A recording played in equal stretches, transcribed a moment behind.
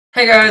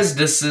Hey guys,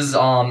 this is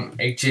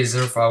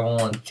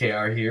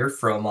HA0511KR here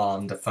from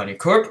the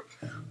Funnycorp.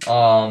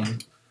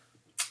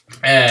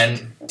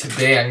 And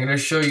today I'm gonna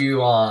show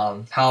you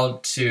how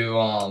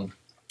to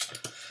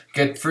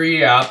get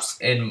free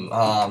apps. In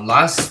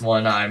last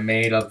one I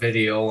made a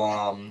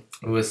video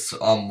with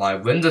my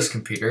Windows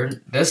computer.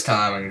 This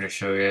time I'm gonna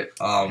show you it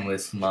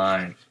with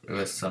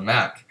a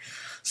Mac.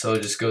 So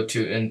just go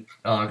into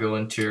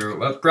your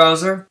web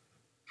browser.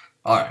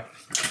 Alright.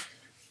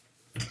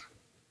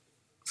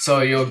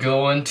 So you'll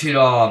go into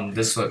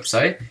this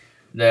website,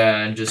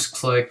 then just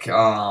click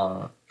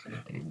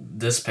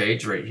this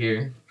page right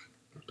here,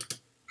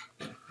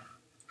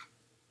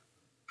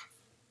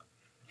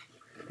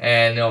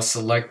 and it'll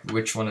select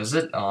which one is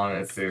it.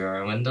 If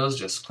you're on Windows,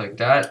 just click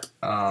that,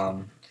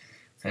 and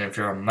if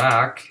you're on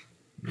Mac,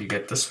 you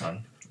get this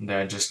one. And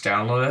then just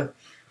download it,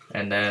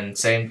 and then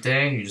same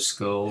thing. You just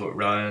go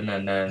run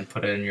and then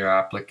put in your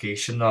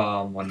application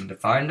on the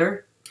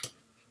Finder,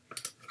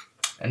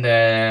 and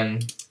then.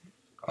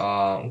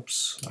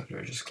 Oops, after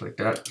I just click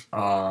that,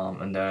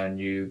 and then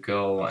you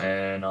go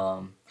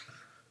and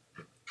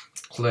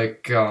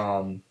click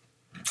Tongbu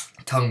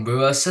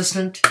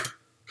Assistant,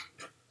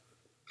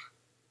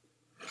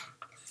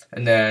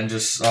 and then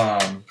just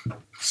you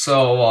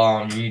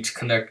need to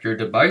connect your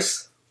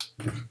device.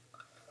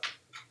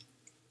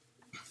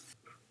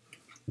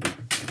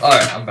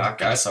 Alright, I'm back,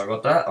 guys. Sorry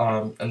about that.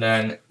 And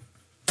then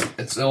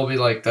it'll be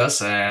like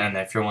this, and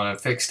if you want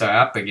to fix the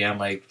app again,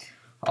 like.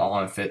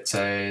 If it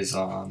says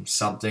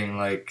something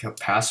like a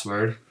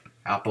password,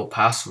 Apple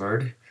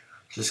password,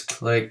 just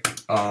click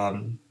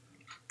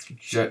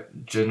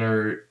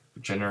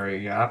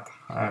generate app.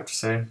 I have to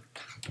say,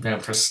 then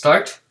press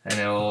start, and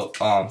it'll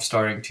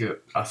starting to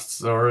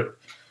authorizing,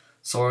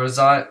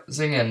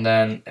 and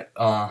then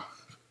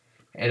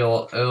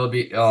it'll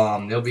be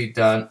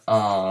done.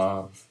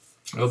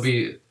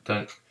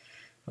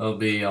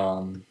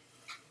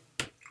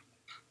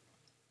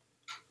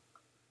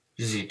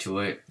 Just need to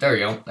wait. There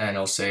you go. And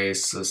it'll say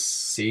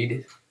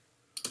succeed.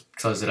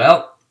 Close it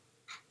out.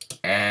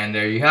 And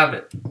there you have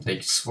it.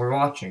 Thanks for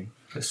watching.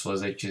 This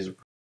was HG's